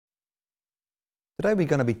Today we're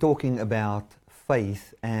going to be talking about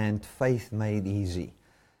faith and faith made easy.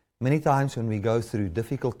 Many times when we go through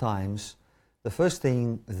difficult times, the first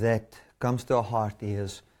thing that comes to our heart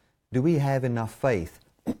is, do we have enough faith?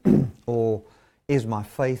 Or is my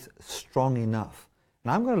faith strong enough?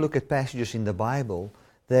 And I'm going to look at passages in the Bible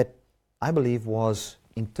that I believe was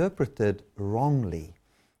interpreted wrongly,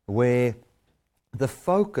 where the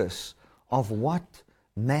focus of what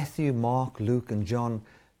Matthew, Mark, Luke, and John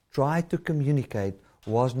tried to communicate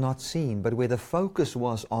was not seen, but where the focus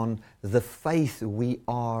was on the faith we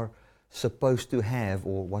are supposed to have,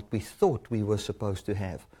 or what we thought we were supposed to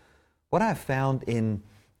have. What I've found in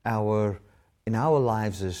our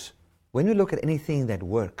lives is, when we look at anything that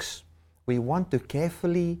works, we want to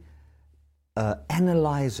carefully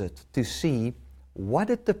analyze it to see, what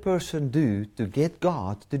did the person do to get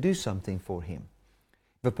God to do something for him?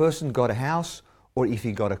 If a person got a house, or if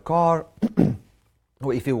he got a car,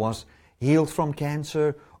 or if he was healed from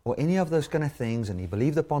cancer, or any of those kind of things, and he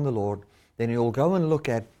believed upon the Lord, then we will go and look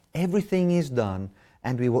at everything he's done,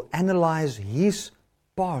 and we will analyze his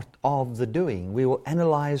part of the doing. We will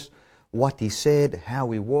analyze what he said, how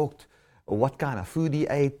he walked, what kind of food he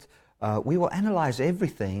ate. We will analyze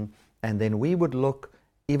everything, and then we would look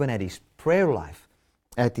even at his prayer life,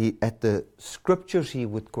 at the scriptures he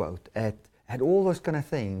would quote, at all those kind of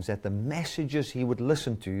things, at the messages he would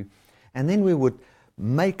listen to, and then we would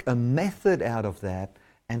make a method out of that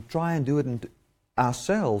and try and do it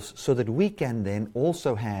ourselves, so that we can then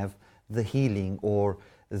also have the healing or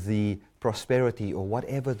the prosperity or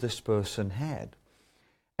whatever this person had.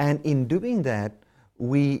 And in doing that,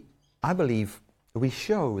 I believe we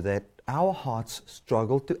show that our hearts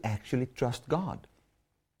struggle to actually trust God.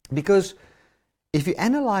 Because if you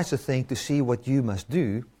analyze a thing to see what you must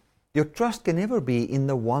do, your trust can never be in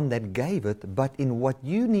the one that gave it, but in what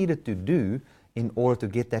you needed to do in order to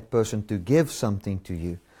get that person to give something to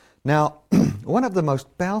you. Now, one of the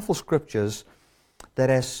most powerful scriptures that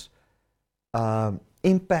has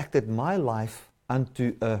impacted my life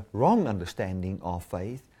unto a wrong understanding of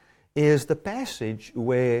faith is the passage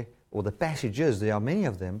where, or the passages, there are many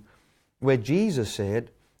of them, where Jesus said,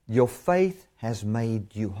 "Your faith has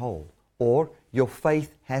made you whole," or "Your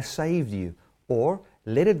faith has saved you," or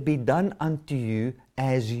 "Let it be done unto you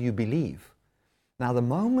as you believe." Now, the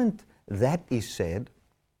moment that is said,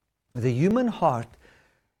 the human heart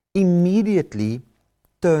immediately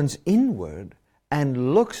turns inward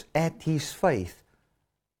and looks at his faith.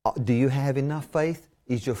 Do you have enough faith?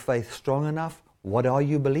 Is your faith strong enough? What are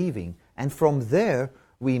you believing? And from there,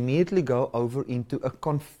 we immediately go over into a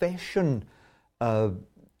confession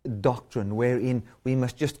doctrine, wherein we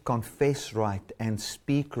must just confess right and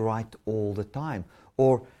speak right all the time,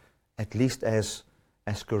 or at least as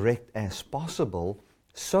correct as possible,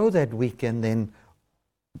 so that we can then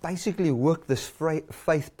basically work this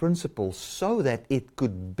faith principle so that it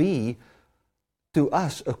could be to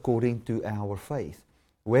us according to our faith,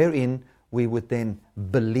 wherein we would then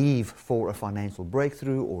believe for a financial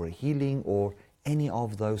breakthrough or a healing or any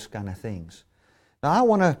of those kind of things. Now, I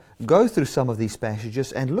want to go through some of these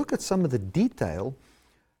passages and look at some of the detail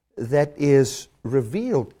that is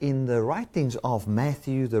revealed in the writings of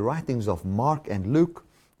Matthew, the writings of Mark and Luke,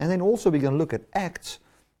 and then also we're going to look at Acts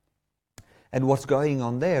and what's going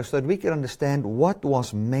on there, so that we can understand what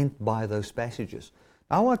was meant by those passages.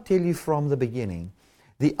 I want to tell you from the beginning,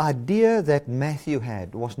 the idea that Matthew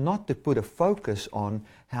had was not to put a focus on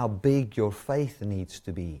how big your faith needs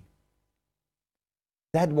to be.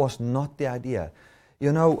 That was not the idea.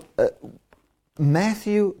 You know,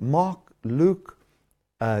 Matthew, Mark, Luke,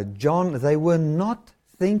 John, they were not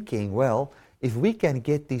thinking, well, if we can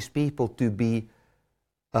get these people to be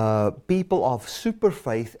people of super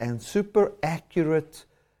faith and super accurate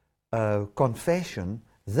confession,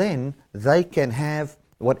 then they can have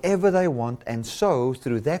whatever they want, and so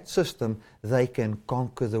through that system they can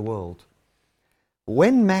conquer the world.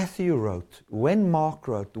 When Matthew wrote, when Mark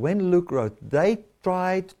wrote, when Luke wrote, they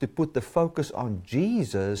tried to put the focus on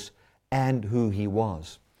Jesus and who he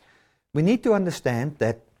was. We need to understand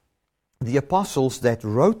that the apostles that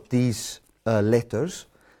wrote these letters,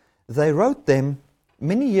 they wrote them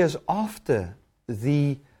many years after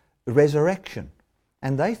the resurrection.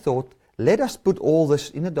 And they thought, let us put all this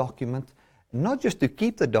in a document, not just to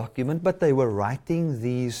keep the document, but they were writing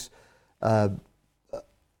these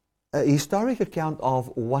a historic account of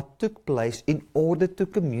what took place in order to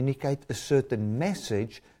communicate a certain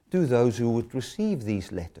message to those who would receive these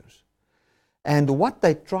letters. And what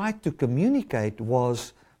they tried to communicate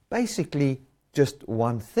was basically just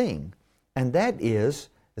one thing, and that is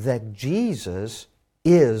that Jesus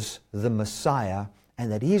is the Messiah, and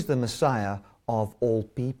that He's the Messiah of all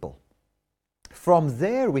people. From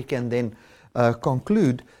there we can then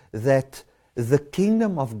conclude that the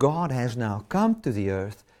kingdom of God has now come to the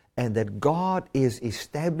earth, and that God is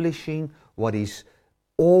establishing what is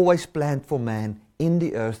always planned for man in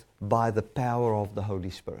the earth by the power of the Holy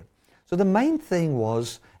Spirit. So the main thing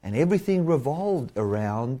was, and everything revolved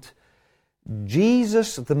around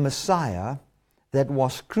Jesus the Messiah that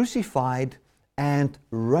was crucified and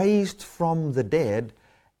raised from the dead.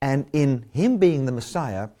 And in Him being the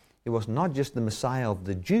Messiah, He was not just the Messiah of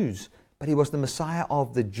the Jews, but He was the Messiah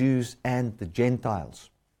of the Jews and the Gentiles.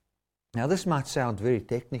 Now this might sound very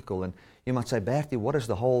technical, and you might say, Bertie, what is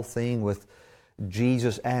the whole thing with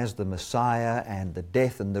Jesus as the Messiah and the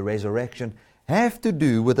death and the resurrection have to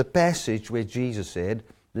do with a passage where Jesus said,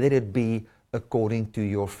 let it be according to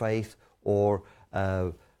your faith, or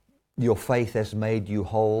your faith has made you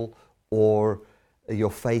whole, or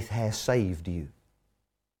your faith has saved you.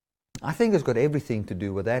 I think it's got everything to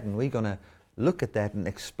do with that, and we're going to look at that and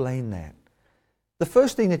explain that. The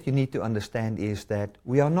first thing that you need to understand is that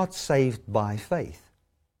we are not saved by faith.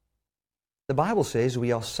 The Bible says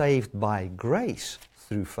we are saved by grace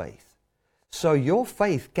through faith. So your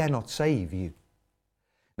faith cannot save you.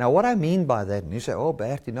 Now what I mean by that, and you say, oh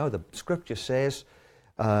Bert, you know, the scripture says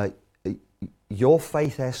your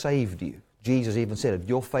faith has saved you. Jesus even said it,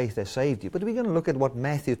 your faith has saved you. But we're going to look at what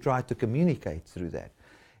Matthew tried to communicate through that.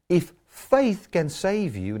 If faith can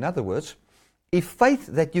save you, in other words, if faith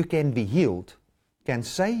that you can be healed can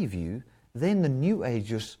save you, then the New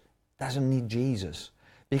Agers doesn't need Jesus,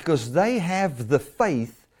 because they have the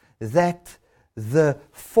faith that the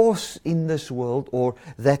force in this world, or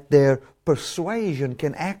that their persuasion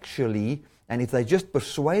can actually, and if they just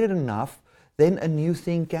persuaded enough, then a new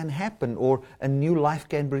thing can happen, or a new life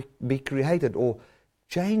can be created, or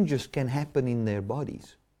changes can happen in their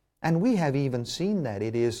bodies. And we have even seen that.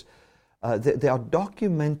 It is there are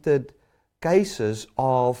documented cases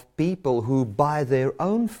of people who by their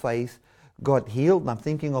own faith got healed. And I'm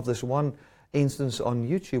thinking of this one instance on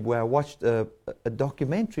YouTube where I watched a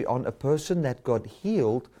documentary on a person that got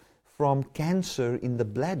healed from cancer in the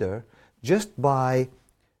bladder just by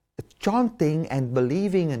chanting and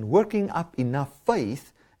believing and working up enough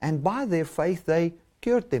faith, and by their faith they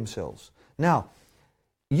cured themselves. Now,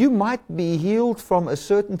 you might be healed from a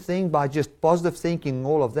certain thing by just positive thinking and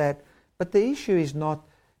all of that, but the issue is not,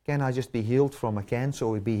 can I just be healed from a cancer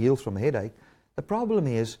or be healed from a headache? The problem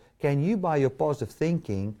is, can you by your positive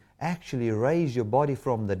thinking actually raise your body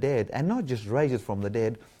from the dead, and not just raise it from the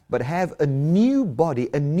dead, but have a new body,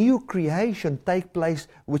 a new creation take place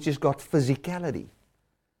which has got physicality?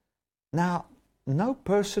 Now, no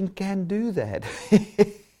person can do that.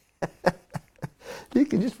 You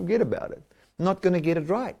can just forget about it. Not going to get it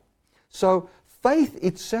right. So faith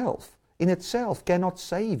itself, in itself, cannot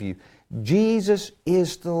save you. Jesus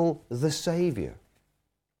is still the Savior.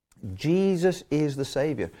 Jesus is the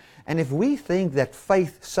Savior. And if we think that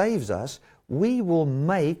faith saves us, we will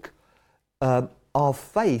make of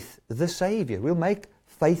faith the Savior. We'll make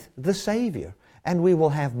faith the Savior. And we will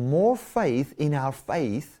have more faith in our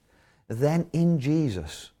faith than in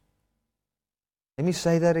Jesus. Let me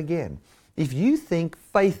say that again. If you think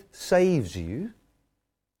faith saves you,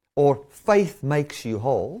 or faith makes you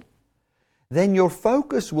whole, then your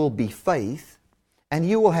focus will be faith, and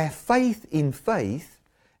you will have faith in faith,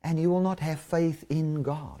 and you will not have faith in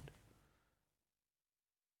God.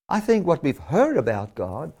 I think what we've heard about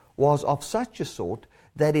God was of such a sort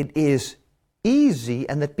that it is easy,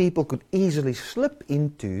 and that people could easily slip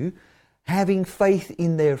into having faith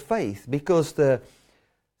in their faith, because the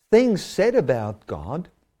things said about God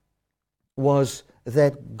was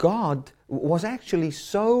that God was actually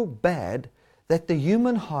so bad that the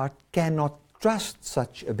human heart cannot trust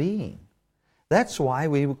such a being. That's why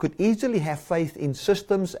we could easily have faith in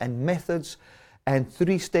systems and methods and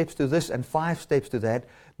 3 steps to this and 5 steps to that,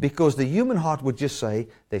 because the human heart would just say,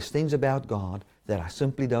 there's things about God that I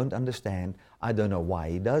simply don't understand. I don't know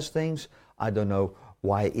why He does things. I don't know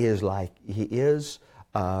why He is like He is.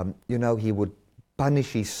 He would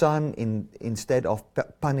punish His son instead of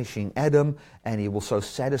punishing Adam, and He will so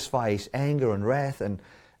satisfy His anger and wrath. And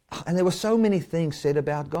there were so many things said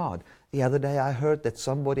about God. The other day I heard that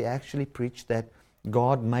somebody actually preached that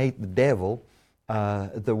God made the devil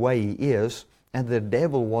the way he is, and the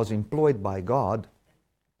devil was employed by God,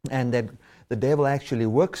 and that the devil actually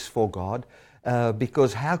works for God,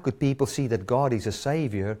 because how could people see that God is a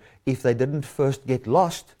Savior if they didn't first get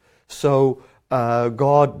lost? So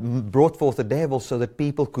God brought forth the devil so that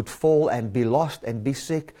people could fall and be lost and be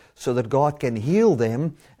sick, so that God can heal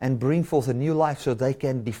them and bring forth a new life so they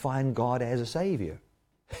can define God as a Savior.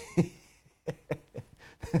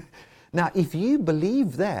 Now, if you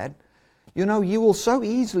believe that, You know, you will so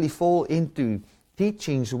easily fall into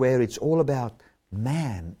teachings where it's all about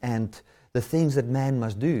man and the things that man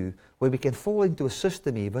must do, where we can fall into a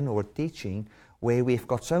system even, or a teaching, where we've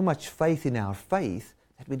got so much faith in our faith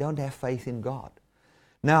that we don't have faith in God.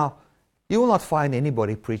 Now, you will not find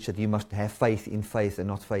anybody preach that you must have faith in faith and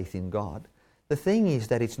not faith in God. The thing is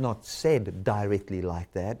that it's not said directly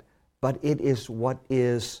like that, but it is what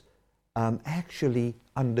is actually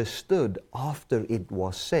understood after it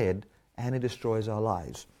was said, and it destroys our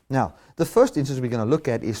lives. Now, the first instance we're going to look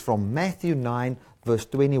at is from Matthew 9, verse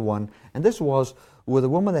 21, and this was with a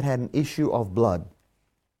woman that had an issue of blood.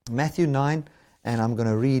 Matthew 9, and I'm going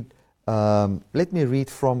to read, let me read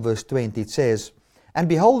from verse 20. It says, "And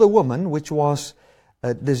behold, a woman which was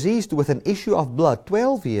diseased with an issue of blood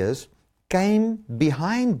 12 years came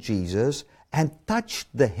behind Jesus and touched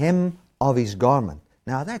the hem of his garment."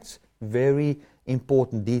 Now that's very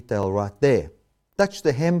important detail right there. Touched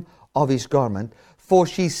the hem of his garment. "For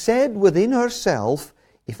she said within herself,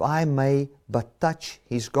 if I may but touch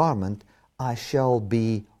his garment, I shall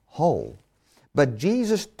be whole. But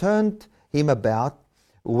Jesus turned him about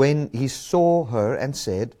when he saw her and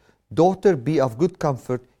said, Daughter, be of good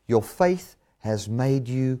comfort, your faith has made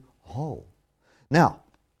you whole." Now,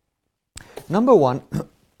 number one,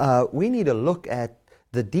 we need to look at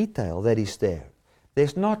the detail that is there.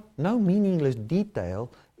 There's no meaningless detail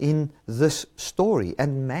in this story.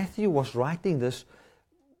 And Matthew was writing this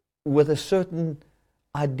with a certain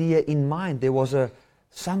idea in mind. There was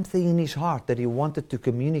something in his heart that he wanted to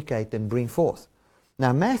communicate and bring forth.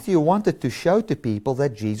 Now, Matthew wanted to show to people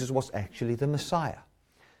that Jesus was actually the Messiah.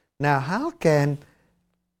 Now, how can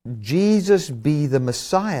Jesus be the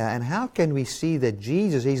Messiah, and how can we see that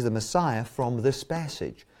Jesus is the Messiah from this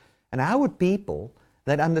passage? And how would people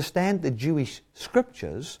that understand the Jewish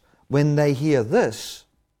scriptures, when they hear this,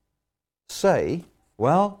 say,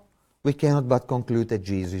 well, we cannot but conclude that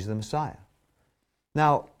Jesus is the Messiah?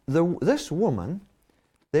 Now, this woman,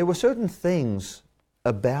 there were certain things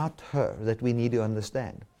about her that we need to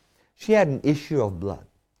understand. She had an issue of blood.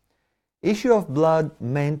 Issue of blood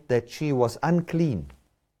meant that she was unclean.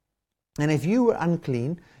 And if you were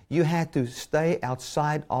unclean, you had to stay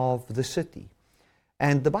outside of the city.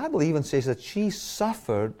 And the Bible even says that she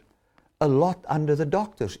suffered a lot under the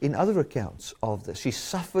doctors. In other accounts of this, she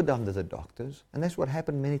suffered under the doctors, and that's what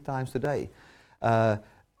happened many times today.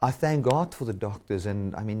 I thank God for the doctors,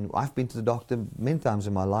 and I mean, I've been to the doctor many times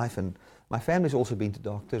in my life, and my family's also been to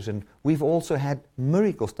doctors, and we've also had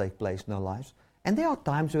miracles take place in our lives. And there are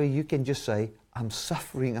times where you can just say, I'm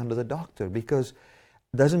suffering under the doctor, because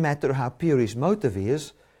it doesn't matter how pure his motive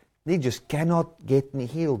is, he just cannot get me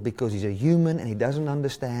healed because he's a human and he doesn't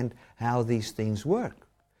understand how these things work,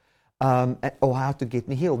 or how to get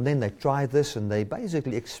me healed. And then they try this and they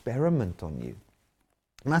basically experiment on you.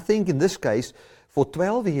 And I think in this case, for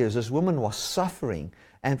 12 years, this woman was suffering.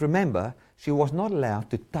 And remember, she was not allowed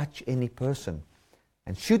to touch any person.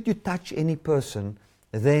 And should you touch any person,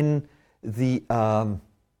 then and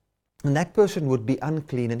that person would be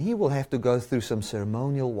unclean, and he will have to go through some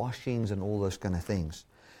ceremonial washings and all those kind of things.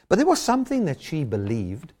 But there was something that she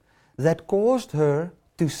believed that caused her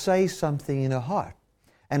to say something in her heart.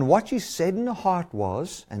 And what she said in her heart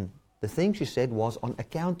was, and the thing she said was on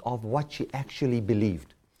account of what she actually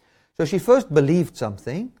believed. So she first believed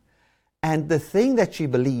something, and the thing that she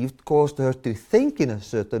believed caused her to think in a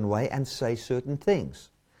certain way and say certain things.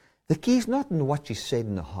 The key is not in what she said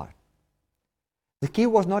in her heart. The key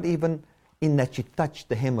was not even in that she touched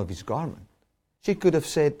the hem of his garment. She could have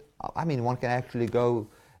said, I mean, one can actually go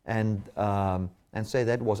and say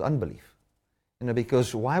that was unbelief. You know,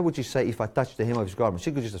 because why would she say, if I touch the hem of his garment?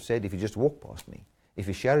 She could just have said, if he just walked past me, if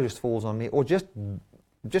his shadow just falls on me, or just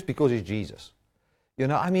because he's Jesus. You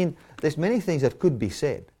know, I mean, there's many things that could be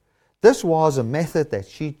said. This was a method that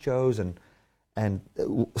she chose, and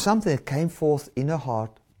something that came forth in her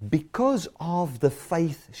heart because of the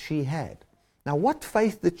faith she had. Now, what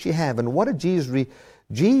faith did she have, and what did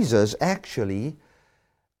Jesus actually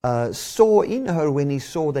saw in her when he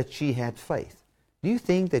saw that she had faith? Do you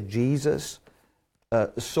think that Jesus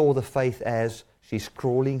saw the faith as she's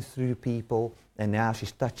crawling through people and now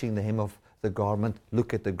she's touching the hem of the garment?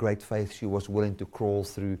 Look at the great faith. She was willing to crawl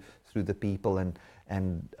through the people,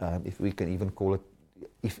 and if we can even call it,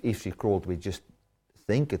 if she crawled, we just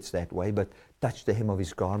think it's that way, but touch the hem of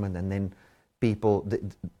his garment, and then people,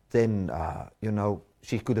 you know,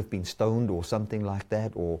 she could have been stoned or something like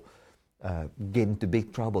that, or get into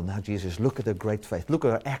big trouble. Now Jesus, look at her great faith. Look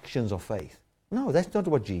at her actions of faith. No, that's not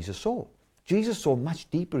what Jesus saw. Jesus saw much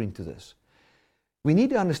deeper into this. We need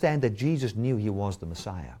to understand that Jesus knew he was the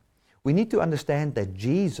Messiah. We need to understand that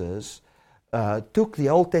Jesus took the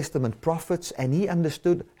Old Testament prophets and he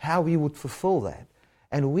understood how he would fulfill that.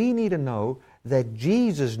 And we need to know that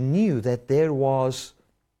Jesus knew that there was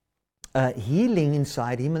healing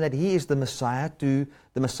inside him and that he is the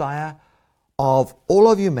Messiah of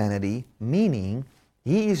all of humanity, meaning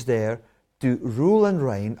he is there to rule and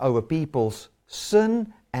reign over people's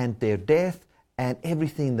sin and their death and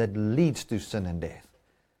everything that leads to sin and death.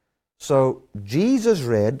 So Jesus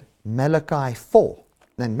read Malachi 4.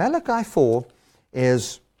 And Malachi 4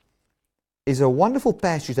 is a wonderful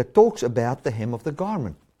passage that talks about the hem of the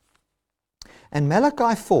garment. And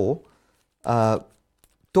Malachi 4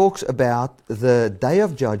 talks about the day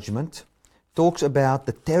of judgment, talks about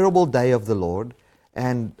the terrible day of the Lord.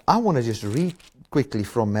 And I want to just read quickly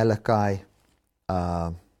from Malachi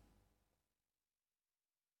 4.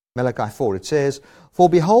 It says, "For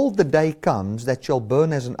behold, the day comes that shall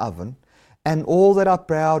burn as an oven, and all that are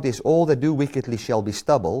proud, is all that do wickedly, shall be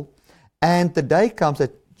stubble. And the day comes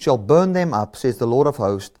that shall burn them up, says the Lord of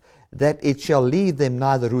hosts, that it shall leave them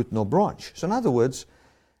neither root nor branch." So in other words,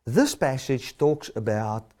 this passage talks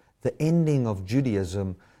about the ending of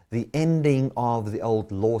Judaism, the ending of the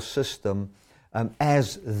old law system,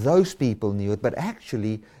 as those people knew it, but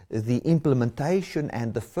actually the implementation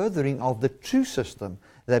and the furthering of the true system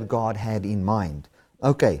that God had in mind.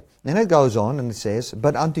 Okay, then it goes on and it says,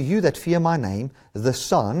 "But unto you that fear my name, the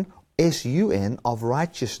Son, S-U-N, of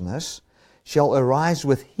righteousness, shall arise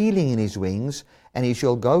with healing in his wings, and he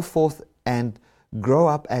shall go forth and grow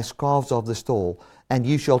up as calves of the stall. And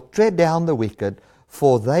you shall tread down the wicked,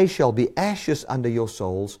 for they shall be ashes under your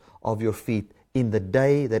soles of your feet in the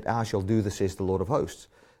day that I shall do this, says the Lord of hosts."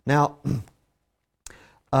 Now,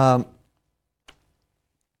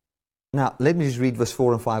 Now, let me just read verse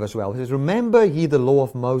 4 and 5 as well. It says, "Remember ye the law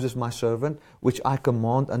of Moses my servant, which I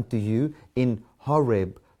command unto you in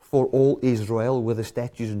Horeb for all Israel with the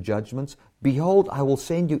statutes and judgments. Behold, I will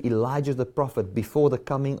send you Elijah the prophet before the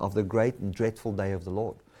coming of the great and dreadful day of the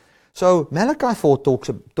Lord." So Malachi 4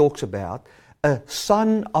 talks about a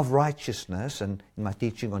son of righteousness, and in my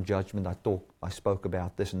teaching on judgment I spoke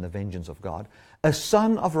about this in the vengeance of God. A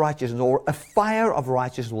son of righteousness, or a fire of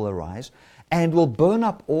righteousness, will arise and will burn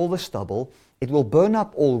up all the stubble. It will burn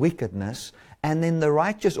up all wickedness, and then the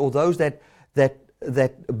righteous, or those that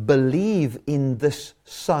believe in this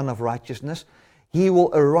Son of righteousness, he will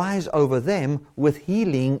arise over them with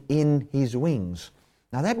healing in his wings.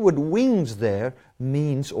 Now that word wings there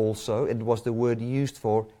means also, it was the word used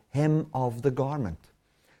for hem of the garment.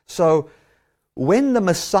 So when the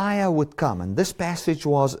Messiah would come, and this passage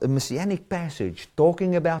was a messianic passage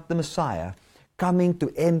talking about the Messiah coming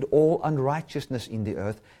to end all unrighteousness in the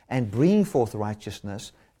earth and bring forth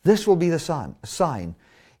righteousness, this will be the sign.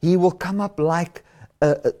 He will come up like,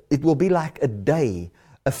 it will be like a day,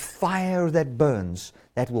 a fire that burns,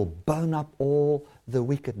 that will burn up all the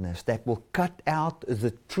wickedness, that will cut out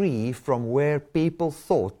the tree from where people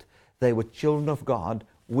thought they were children of God,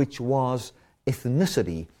 which was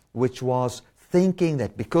ethnicity, which was thinking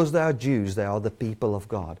that because they are Jews, they are the people of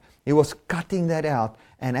God. He was cutting that out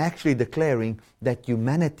and actually declaring that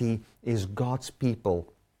humanity is God's people,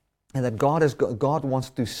 and that God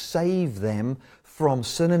wants to save them from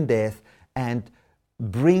sin and death and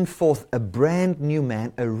bring forth a brand new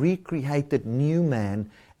man, a recreated new man,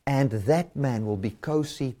 and that man will be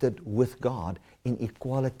co-seated with God in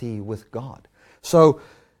equality with God. So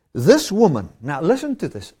this woman, now listen to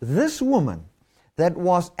this, this woman that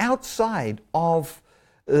was outside of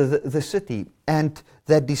the city and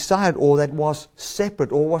that decided, or that was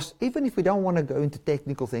separate, or was, even if we don't want to go into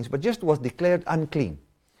technical things, but just was declared unclean.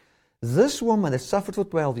 This woman that suffered for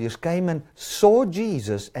 12 years came and saw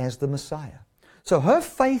Jesus as the Messiah. So her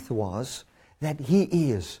faith was that He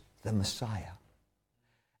is the Messiah.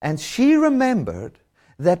 And she remembered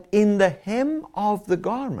that in the hem of the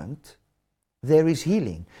garment there is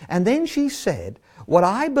healing. And then she said, what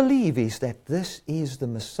I believe is that this is the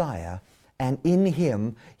Messiah, and in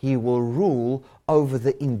Him He will rule over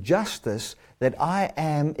the injustice that I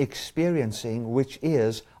am experiencing, which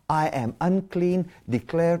is I am unclean,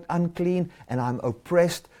 declared unclean, and I'm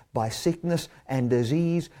oppressed by sickness and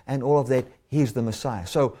disease and all of that. He's the Messiah.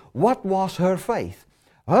 So what was her faith?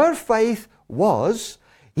 Her faith was,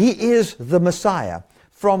 He is the Messiah.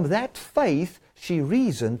 From that faith, she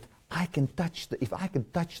reasoned, if I can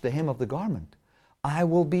touch the hem of the garment, I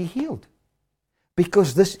will be healed,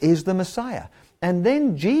 because this is the Messiah. And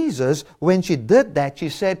then Jesus, when she did that, she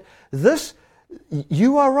said,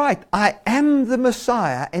 you are right, I am the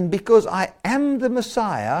Messiah, and because I am the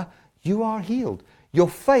Messiah, you are healed. Your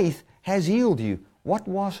faith has healed you. What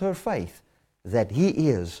was her faith? That He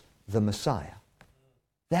is the Messiah.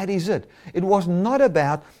 That is it. It was not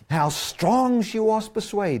about how strong she was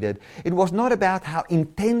persuaded. It was not about how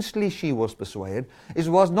intensely she was persuaded. It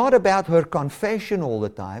was not about her confession all the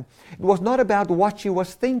time. It was not about what she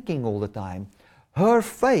was thinking all the time. Her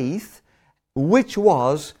faith, which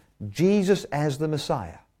was Jesus as the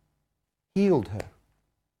Messiah, healed her,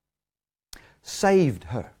 saved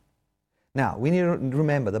her. Now, we need to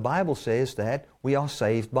remember, the Bible says that we are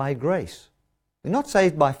saved by grace. We're not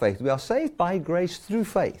saved by faith. We are saved by grace through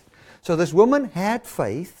faith. So this woman had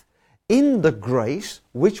faith in the grace,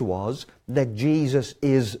 which was that Jesus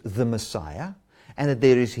is the Messiah and that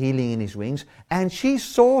there is healing in His wings. And she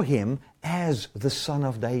saw Him as the Son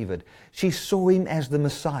of David. She saw Him as the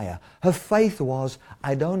Messiah. Her faith was,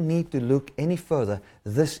 I don't need to look any further.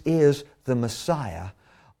 This is the Messiah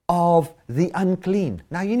of the unclean.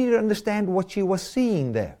 Now you need to understand what she was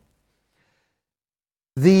seeing there.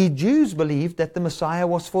 The Jews believed that the Messiah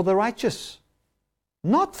was for the righteous,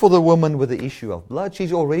 not for the woman with the issue of blood.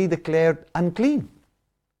 She's already declared unclean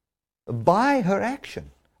by her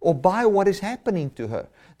action or by what is happening to her.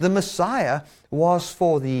 The Messiah was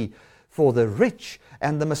for the rich,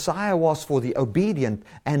 and the Messiah was for the obedient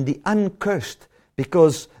and the uncursed,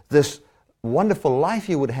 because this wonderful life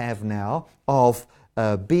you would have now of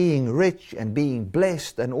being rich and being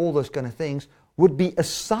blessed and all those kind of things would be a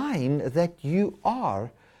sign that you are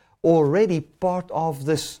already part of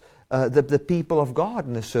this, the people of God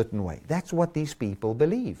in a certain way. That's what these people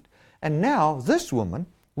believed. And now this woman,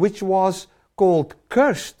 which was called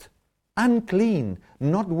cursed, unclean,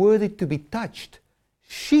 not worthy to be touched,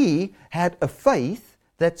 she had a faith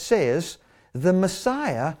that says the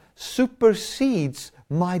Messiah supersedes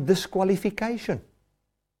my disqualification.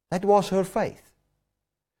 That was her faith.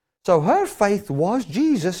 So her faith was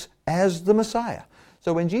Jesus as the Messiah.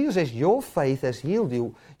 So when Jesus says, your faith has healed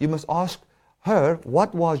you, you must ask her,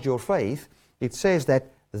 what was your faith? It says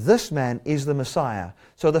that this man is the Messiah.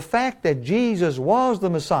 So the fact that Jesus was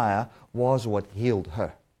the Messiah was what healed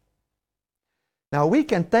her. Now we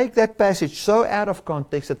can take that passage so out of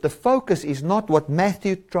context that the focus is not what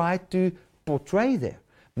Matthew tried to portray there.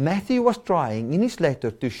 Matthew was trying in his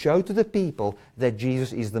letter to show to the people that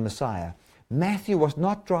Jesus is the Messiah. Matthew was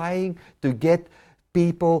not trying to get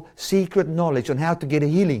people secret knowledge on how to get a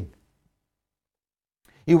healing.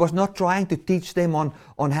 He was not trying to teach them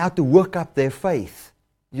on how to work up their faith,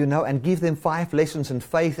 and give them 5 lessons in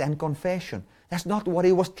faith and confession. That's not what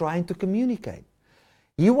he was trying to communicate.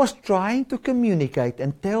 He was trying to communicate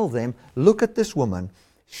and tell them, look at this woman.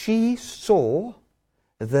 She saw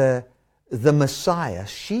the Messiah.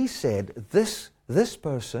 She said, this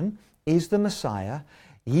person is the Messiah.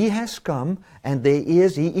 He has come, and He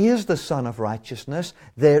is the Son of Righteousness.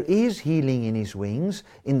 There is healing in His wings,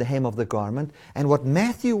 in the hem of the garment. And what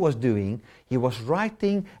Matthew was doing, he was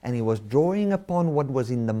writing and he was drawing upon what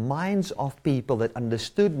was in the minds of people that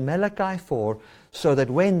understood Malachi 4, so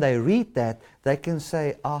that when they read that, they can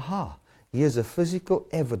say, aha, here's a physical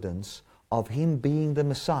evidence of Him being the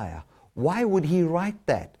Messiah. Why would he write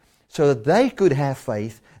that? So that they could have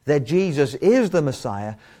faith that Jesus is the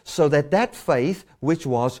Messiah, so that faith, which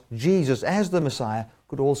was Jesus as the Messiah,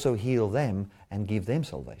 could also heal them and give them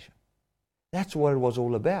salvation. That's what it was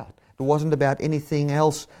all about. It wasn't about anything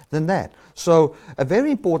else than that. So a very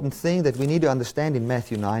important thing that we need to understand in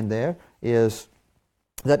Matthew 9 there is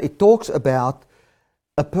that it talks about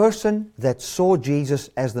a person that saw Jesus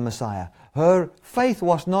as the Messiah. Her faith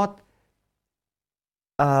was not,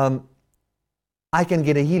 I can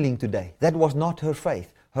get a healing today. That was not her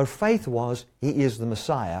faith. Her faith was, He is the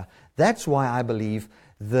Messiah. That's why I believe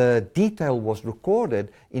the detail was recorded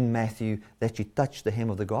in Matthew that she touched the hem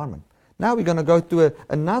of the garment. Now we're going to go to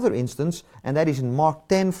another instance, and that is in Mark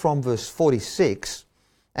 10 from verse 46.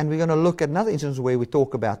 And we're going to look at another instance where we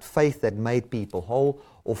talk about faith that made people whole,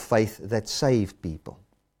 or faith that saved people.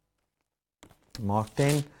 Mark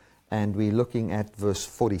 10, and we're looking at verse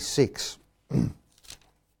 46. And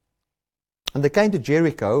they came to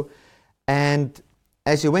Jericho, and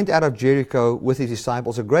as he went out of Jericho with his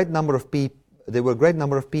disciples, there were a great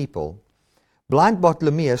number of people. Blind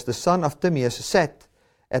Bartimaeus, the son of Timaeus, sat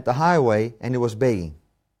at the highway, and he was begging.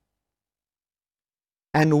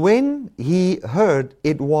 And when he heard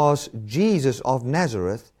it was Jesus of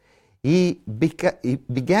Nazareth, he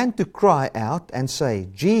began to cry out and say,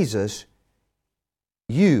 Jesus,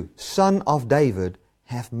 you, Son of David,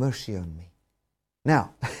 have mercy on me.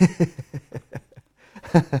 Now,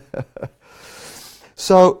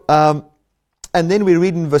 so, and then we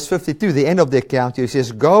read in verse 52, the end of the account, he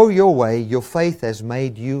says, go your way, your faith has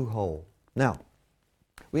made you whole. Now,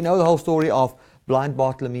 we know the whole story of blind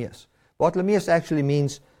Bartimaeus. Bartimaeus actually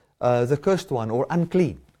means the cursed one, or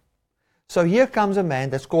unclean. So here comes a man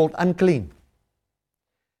that's called unclean.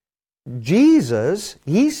 Jesus,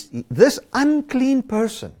 this unclean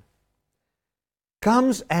person,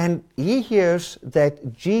 comes and he hears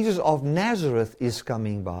that Jesus of Nazareth is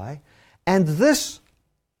coming by, and this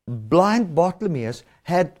blind Bartimaeus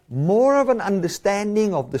had more of an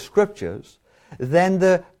understanding of the Scriptures than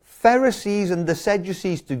the Pharisees and the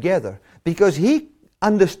Sadducees together, because he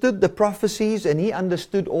understood the prophecies and he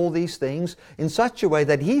understood all these things in such a way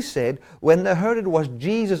that he said, when they heard it was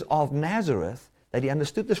Jesus of Nazareth, that he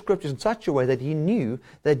understood the Scriptures in such a way that he knew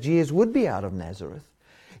that Jesus would be out of Nazareth.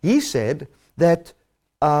 He said that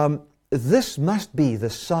this must be the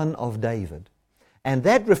son of David. And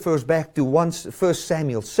that refers back to 1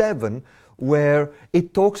 Samuel 7, where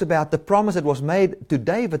it talks about the promise that was made to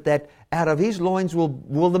David that out of his loins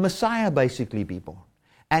will the Messiah basically be born.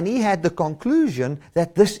 And he had the conclusion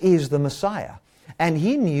that this is the Messiah. And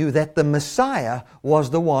he knew that the Messiah was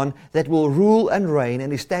the one that will rule and reign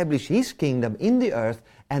and establish his kingdom in the earth,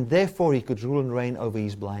 and therefore he could rule and reign over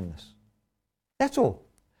his blindness. That's all.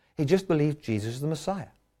 He just believed Jesus is the Messiah.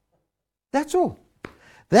 That's all.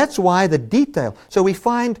 That's why the detail. So we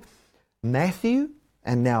find Matthew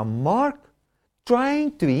and now Mark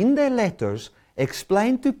trying to, in their letters,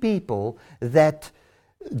 explain to people that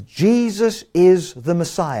Jesus is the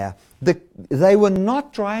Messiah. They were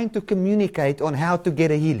not trying to communicate on how to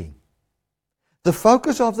get a healing. The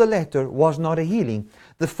focus of the letter was not a healing.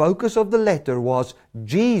 The focus of the letter was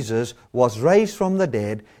Jesus was raised from the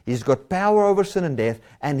dead. He's got power over sin and death,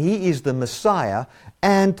 and He is the Messiah.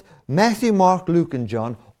 And Matthew, Mark, Luke, and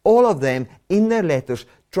John, all of them in their letters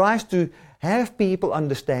tries to have people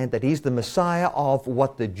understand that He's the Messiah of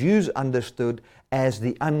what the Jews understood as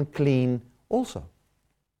the unclean also.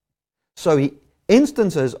 So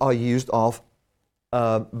instances are used of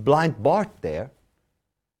blind Bart there.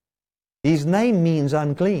 His name means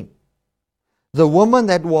unclean. The woman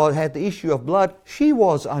that had the issue of blood, she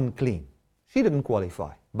was unclean. She didn't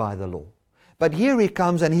qualify by the law. But here he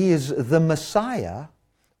comes and he is the Messiah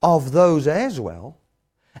of those as well.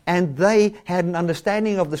 And they had an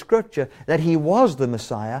understanding of the Scripture that He was the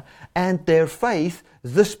Messiah, and their faith,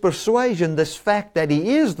 this persuasion, this fact that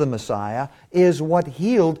He is the Messiah, is what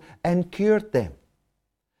healed and cured them.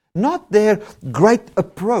 Not their great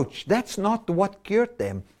approach. That's not what cured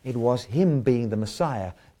them. It was Him being the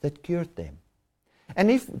Messiah that cured them. And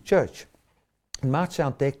if, church, it might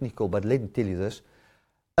sound technical, but let me tell you this,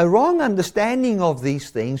 a wrong understanding of these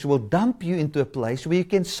things will dump you into a place where you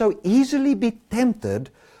can so easily be tempted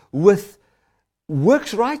with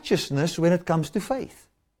works righteousness when it comes to faith.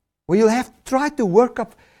 Where you'll have to try to work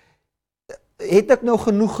up, het ek nou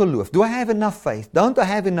genoeg geloof? Do I have enough faith? Don't I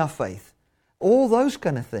have enough faith? All those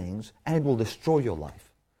kind of things, and it will destroy your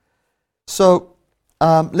life. So,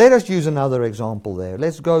 let us use another example there.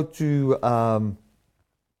 Let's go to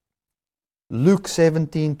Luke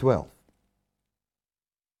 17:12.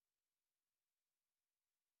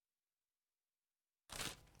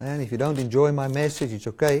 And if you don't enjoy my message, it's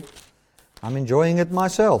okay. I'm enjoying it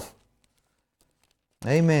myself.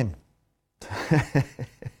 Amen.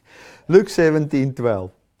 Luke 17:12.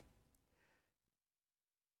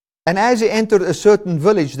 And as he entered a certain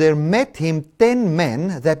village, there met him 10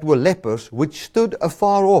 men that were lepers, which stood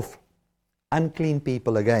afar off, unclean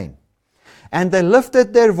people again. And they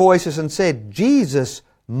lifted their voices and said, Jesus,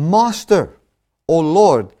 Master, O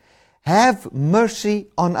Lord, have mercy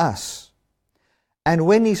on us. And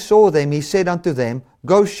when he saw them, he said unto them,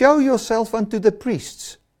 Go show yourself unto the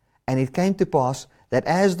priests. And it came to pass that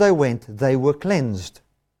as they went, they were cleansed.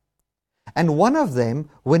 And one of them,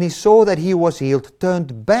 when he saw that he was healed,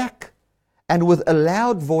 turned back, and with a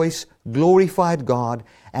loud voice glorified God,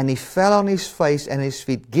 and he fell on his face and his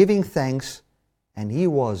feet, giving thanks, and he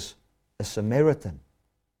was a Samaritan.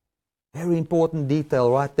 Very important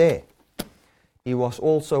detail right there. He was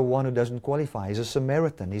also one who doesn't qualify. He's a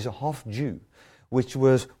Samaritan. He's a half Jew. Which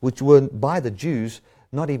were by the Jews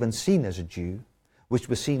not even seen as a Jew, which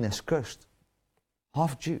was seen as cursed.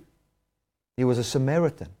 Half Jew. He was a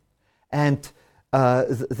Samaritan. And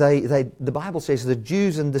the Bible says the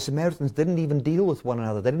Jews and the Samaritans didn't even deal with one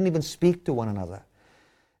another. They didn't even speak to one another.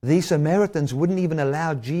 These Samaritans wouldn't even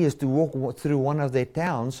allow Jesus to walk through one of their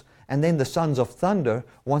towns, and then the sons of thunder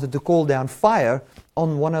wanted to call down fire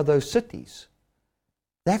on one of those cities.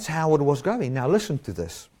 That's how it was going. Now listen to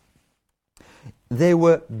this. There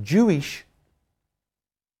were Jewish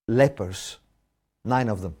lepers, 9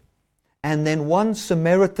 of them, and then 1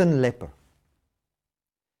 Samaritan leper.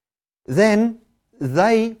 Then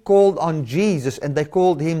they called on Jesus and they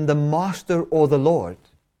called Him the Master or the Lord.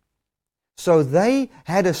 So they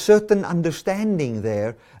had a certain understanding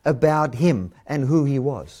there about Him and who He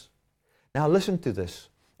was. Now listen to this.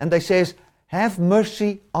 And they says, have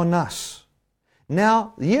mercy on us.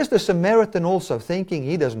 Now, here's the Samaritan also thinking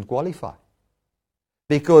he doesn't qualify.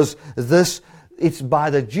 Because it's by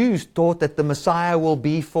the Jews taught that the Messiah will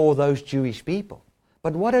be for those Jewish people.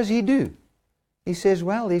 But what does he do? He says,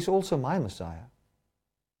 well, he's also my Messiah.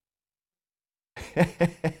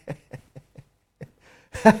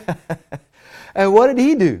 And what did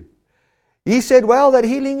he do? He said, well, that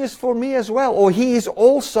healing is for me as well. Or he is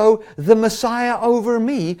also the Messiah over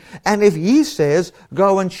me. And if he says,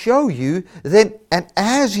 go and show you, then, and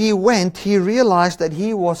as he went, he realized that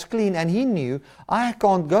he was clean. And he knew, I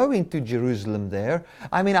can't go into Jerusalem there.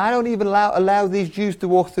 I mean, I don't even allow these Jews to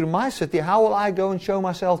walk through my city. How will I go and show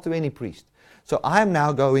myself to any priest? So I'm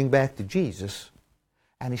now going back to Jesus.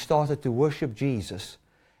 And he started to worship Jesus.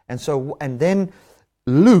 And then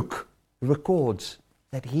Luke records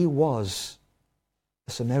that he was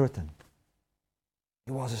a Samaritan.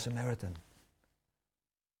 He was a Samaritan.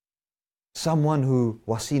 Someone who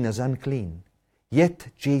was seen as unclean. Yet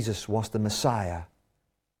Jesus was the Messiah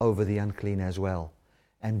over the unclean as well.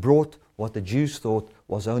 And brought what the Jews thought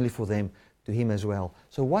was only for them to him as well.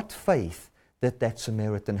 So what faith did that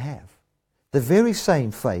Samaritan have? The very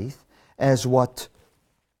same faith as what...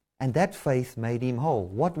 And that faith made him whole.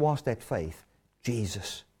 What was that faith?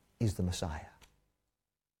 Jesus is the Messiah.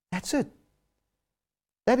 That's it.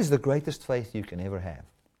 That is the greatest faith you can ever have.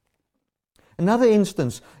 Another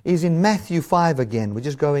instance is in Matthew 5 again. We're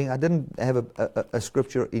just going, I didn't have a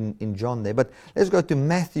scripture in John there, but let's go to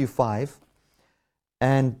Matthew 5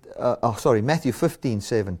 and, Matthew 15,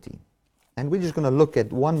 17. And we're just going to look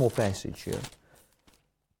at one more passage here.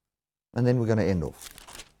 And then we're going to end off.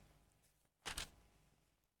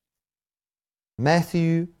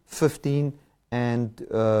 Matthew 15 and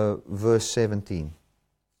verse 17.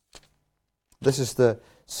 This is the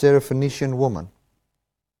Syrophoenician woman.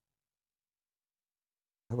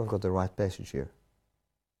 I hope I've got the right passage here.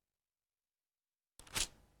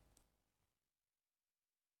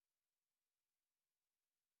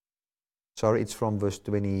 Sorry, it's from verse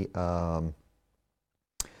 20.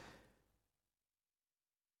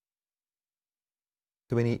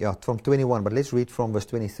 From 21, but let's read from verse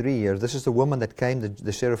 23 here. This is the woman that came, the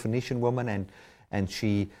Syrophoenician woman, and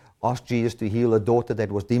she asked Jesus to heal a daughter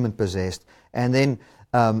that was demon-possessed. And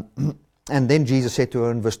then Jesus said to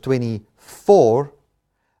her in verse 24,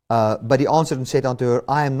 but he answered and said unto her,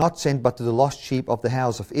 I am not sent but to the lost sheep of the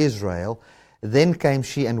house of Israel. Then came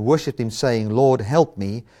she and worshipped him, saying, Lord, help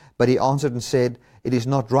me. But he answered and said, it is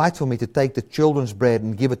not right for me to take the children's bread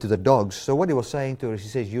and give it to the dogs. So what he was saying to her is, he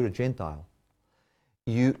says, you're a Gentile.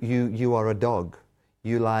 You are a dog.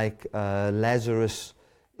 You like Lazarus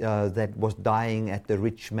that was dying at the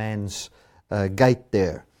rich man's gate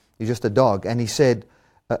there. You're just a dog. And he said,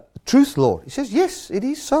 truth, Lord. He says, yes, it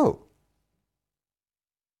is so.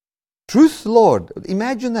 Truth, Lord.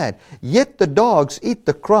 Imagine that. Yet the dogs eat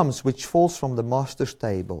the crumbs which falls from the master's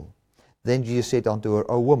table. Then Jesus said unto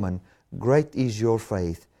her, O woman, great is your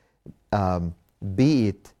faith. Be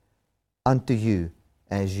it unto you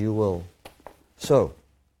as you will. So,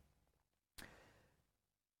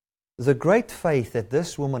 the great faith that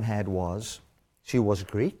this woman had was, she was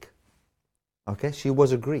Greek. Okay, she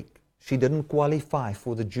was a Greek. She didn't qualify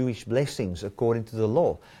for the Jewish blessings according to the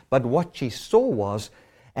law. But what she saw was,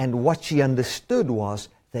 and what she understood was,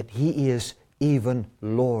 that He is even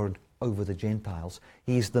Lord over the Gentiles.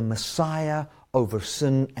 He is the Messiah over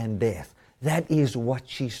sin and death. That is what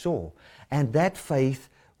she saw. And that faith,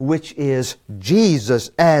 which is Jesus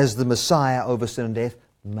as the Messiah over sin and death,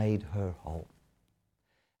 made her whole.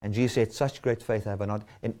 And Jesus said, such great faith have I not.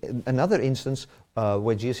 In another instance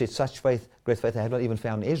where Jesus said, such great faith I have not even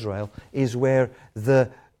found in Israel, is where the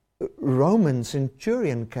Roman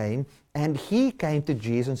centurion came, and he came to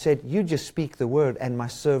Jesus and said, you just speak the word and my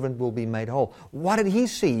servant will be made whole. What did he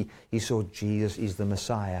see? He saw Jesus is the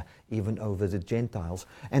Messiah, even over the Gentiles.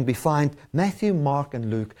 And we find Matthew, Mark, and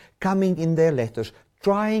Luke coming in their letters,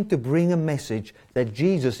 trying to bring a message that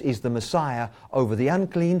Jesus is the Messiah over the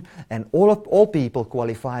unclean, and all people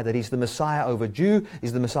qualify that He's the Messiah over Jew,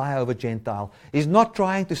 He's the Messiah over Gentile. He's not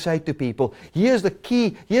trying to say to people, here's the key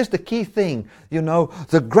thing,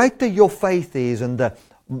 the greater your faith is and the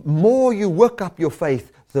more you work up your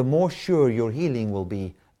faith, the more sure your healing will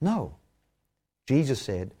be. No. Jesus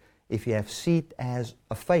said, if you have faith as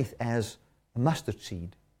a mustard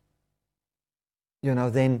seed,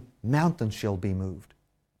 then mountains shall be moved.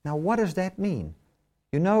 Now, what does that mean?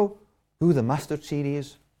 You know who the mustard seed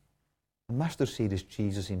is? The mustard seed is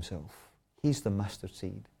Jesus Himself. He's the mustard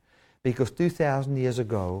seed. Because 2,000 years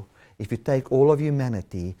ago, if you take all of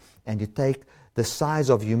humanity and you take the size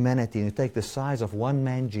of humanity, and you take the size of one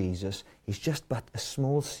man, Jesus, he's just but a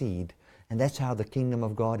small seed. And that's how the kingdom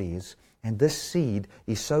of God is. And this seed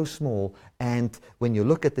is so small, and when you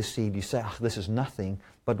look at the seed, you say, this is nothing.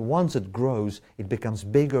 But once it grows, it becomes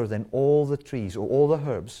bigger than all the trees or all the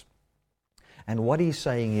herbs. And what he's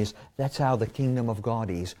saying is, that's how the kingdom of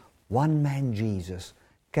God is. One man, Jesus,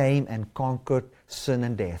 came and conquered sin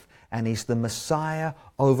and death. And he's the Messiah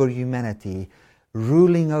over humanity,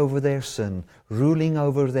 ruling over their sin, ruling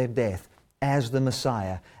over their death as the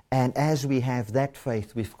Messiah. And as we have that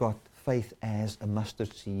faith, we've got faith as a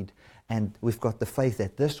mustard seed. And we've got the faith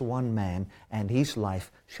that this one man and his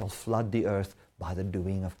life shall flood the earth by the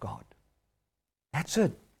doing of God. That's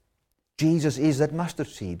it. Jesus is that mustard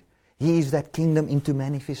seed. He is that kingdom into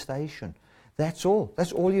manifestation. That's all.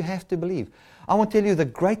 That's all you have to believe. I want to tell you, the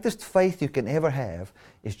greatest faith you can ever have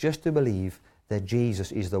is just to believe that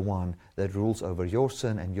Jesus is the one that rules over your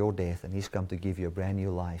sin and your death, and he's come to give you a brand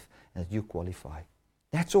new life, and that you qualify.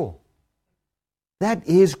 That's all. That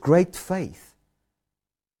is great faith.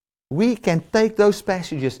 We can take those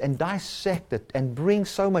passages and dissect it and bring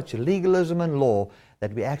so much legalism and law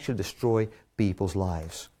that we actually destroy people's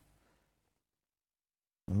lives.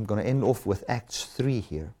 I'm going to end off with Acts 3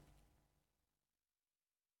 here.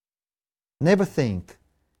 Never think,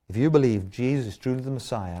 if you believe Jesus is truly the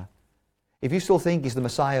Messiah, if you still think he's the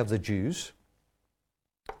Messiah of the Jews,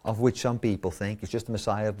 of which some people think he's just the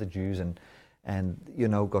Messiah of the Jews and you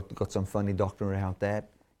know, got some funny doctrine around that,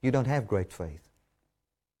 you don't have great faith.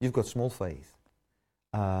 You've got small faith.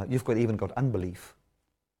 You've even got unbelief.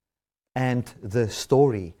 And the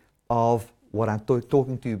story of what I'm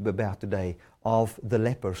talking to you about today, of the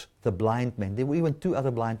lepers, the blind men. There were even 2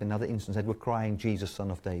 other blind men, another instance, that were crying, Jesus, Son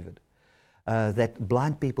of David. That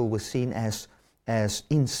blind people were seen as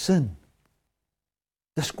in sin,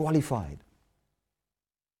 disqualified.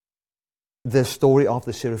 The story of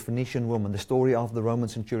the Syrophoenician woman, the story of the Roman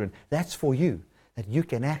centurion, that's for you, that you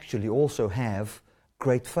can actually also have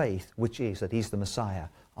great faith, which is that he's the Messiah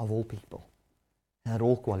of all people. And that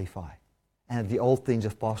all qualify. And the old things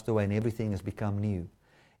have passed away and everything has become new.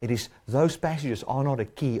 It is, those passages are not a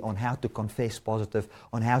key on how to confess positive,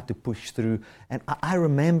 on how to push through. And I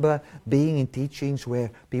remember being in teachings where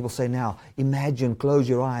people say, now, imagine, close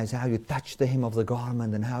your eyes, how you touch the hem of the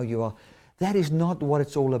garment and how you are. That is not what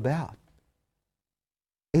it's all about.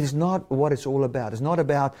 It is not what it's all about. It's not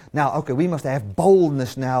about, now, okay, we must have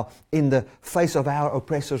boldness now in the face of our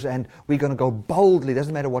oppressors and we're going to go boldly. It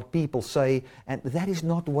doesn't matter what people say. And that is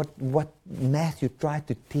not what Matthew tried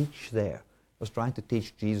to teach there. He was trying to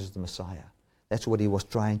teach Jesus the Messiah. That's what he was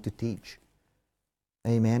trying to teach.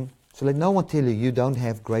 Amen. So let no one tell you you don't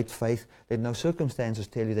have great faith. Let no circumstances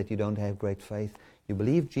tell you that you don't have great faith. You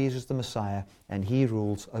believe Jesus the Messiah and he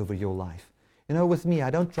rules over your life. You know, with me,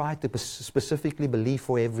 I don't try to specifically believe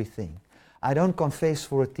for everything. I don't confess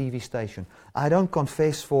for a TV station. I don't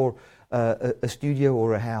confess for a studio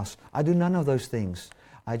or a house. I do none of those things.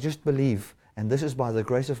 I just believe, and this is by the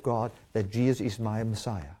grace of God, that Jesus is my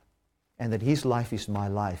Messiah and that his life is my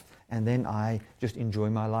life. And then I just enjoy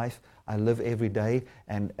my life. I live every day,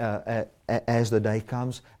 and as the day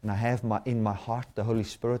comes, and I have in my heart the Holy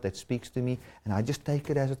Spirit that speaks to me, and I just take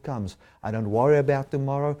it as it comes. I don't worry about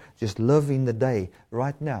tomorrow. Just live in the day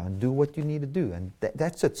right now and do what you need to do. And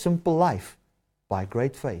that's it. Simple life by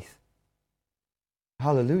great faith.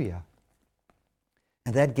 Hallelujah.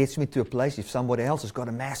 And that gets me to a place, if somebody else has got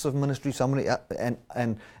a massive ministry, somebody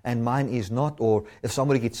and mine is not, or if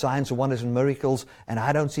somebody gets signs, wonders, and miracles, and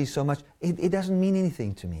I don't see so much, it doesn't mean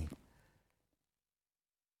anything to me.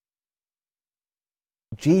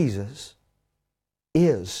 Jesus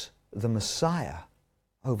is the Messiah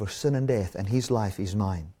over sin and death, and his life is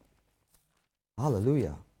mine.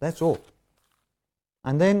 Hallelujah. That's all.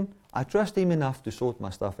 And then I trust him enough to sort my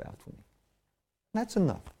stuff out for me. That's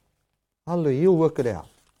enough. Hallelujah. He'll work it out.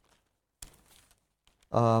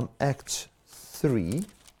 Acts 3. There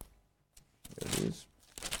it is.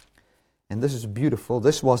 And this is beautiful.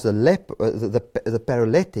 This was the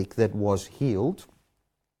paralytic that was healed.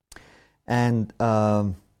 And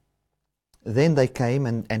then they came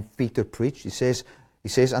and Peter preached. He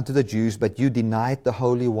says unto the Jews, but you denied the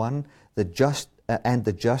Holy One, the just,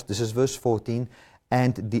 this is verse 14,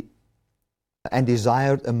 and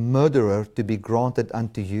desired a murderer to be granted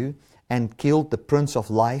unto you, and killed the Prince of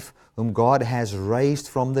Life, whom God has raised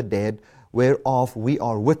from the dead, whereof we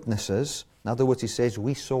are witnesses. In other words, he says,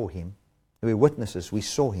 we saw him. We're witnesses, we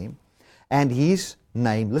saw him. And his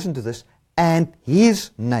name, listen to this, and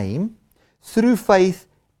his name, through faith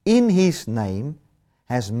in his name,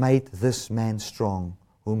 has made this man strong,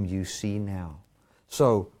 whom you see now.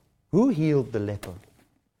 So, who healed the leper?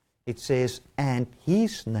 it says, and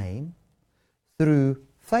His name, through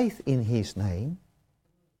faith in His name,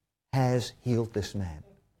 has healed this man.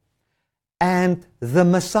 And the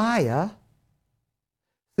Messiah,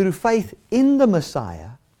 through faith in the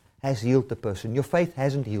Messiah, has healed the person. Your faith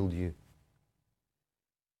hasn't healed you.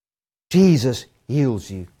 Jesus heals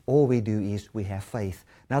you. All we do is we have faith.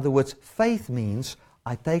 In other words, faith means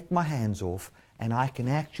I take my hands off and I can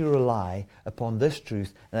actually rely upon this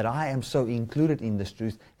truth, that I am so included in this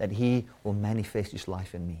truth that He will manifest His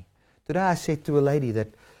life in me. Today I said to a lady that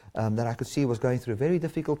I could see was going through a very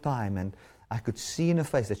difficult time, and I could see in her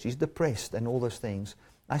face that she's depressed and all those things.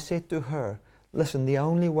 I said to her, listen, the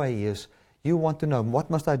only way is you want to know, what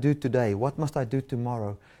must I do today? What must I do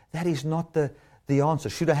tomorrow? That is not the answer.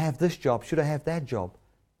 Should I have this job? Should I have that job?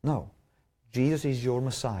 No. Jesus is your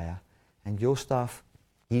Messiah, and your stuff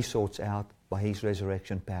He sorts out by His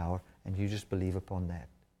resurrection power, and you just believe upon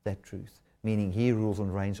that truth. Meaning He rules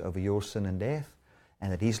and reigns over your sin and death,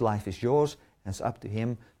 and that His life is yours, and it's up to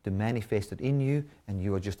Him to manifest it in you, and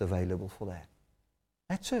you are just available for that.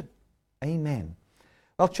 That's it. Amen.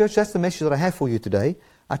 Well, church, that's the message that I have for you today.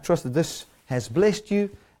 I trust that this has blessed you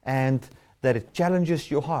and that it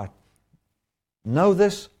challenges your heart. Know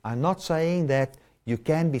this, I'm not saying that you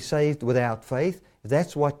can be saved without faith. If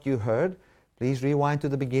that's what you heard, please rewind to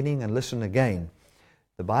the beginning and listen again.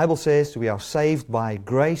 The Bible says we are saved by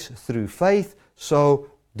grace through faith.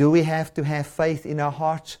 So do we have to have faith in our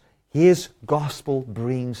hearts? His gospel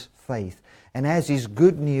brings faith. And as His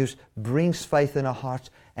good news brings faith in our hearts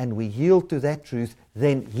and we yield to that truth,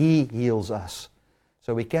 then He heals us.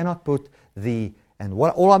 So we cannot put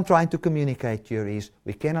all I'm trying to communicate here is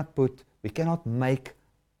we cannot make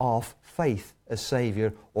of faith a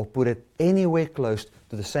Savior or put it anywhere close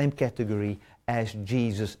to the same category as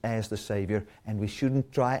Jesus as the Savior, and we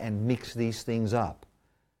shouldn't try and mix these things up.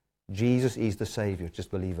 Jesus is the Savior, just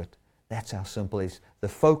believe it. That's how simple it is. The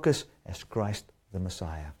focus as Christ the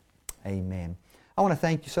Messiah. Amen. I want to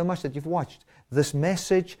thank you so much that you've watched. This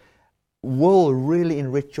message will really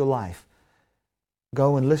enrich your life.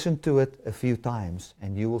 Go and listen to it a few times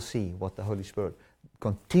and you will see what the Holy Spirit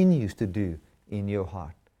continues to do in your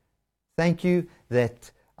heart. Thank you that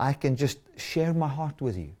I can just share my heart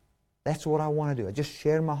with you. That's what I want to do. I just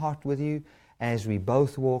share my heart with you as we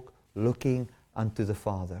both walk looking unto the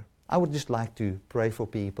Father. I would just like to pray for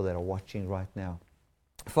people that are watching right now.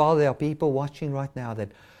 Father, there are people watching right now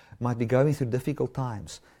that might be going through difficult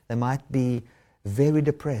times. They might be very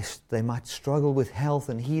depressed. They might struggle with health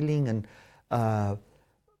and healing and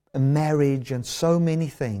marriage and so many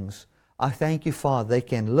things. I thank you, Father, they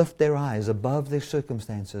can lift their eyes above their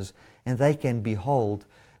circumstances and they can behold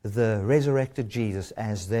the resurrected Jesus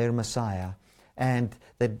as their Messiah, and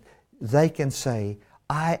that they can say,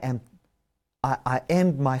 I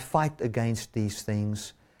end my fight against these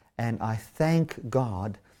things, and I thank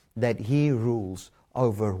God that He rules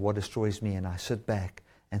over what destroys me, and I sit back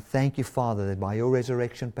and thank you, Father, that by your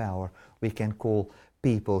resurrection power we can call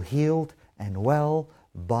people healed and well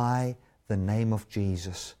by the name of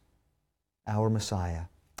Jesus, our Messiah.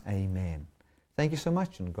 Amen. Thank you so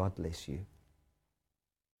much, and God bless you.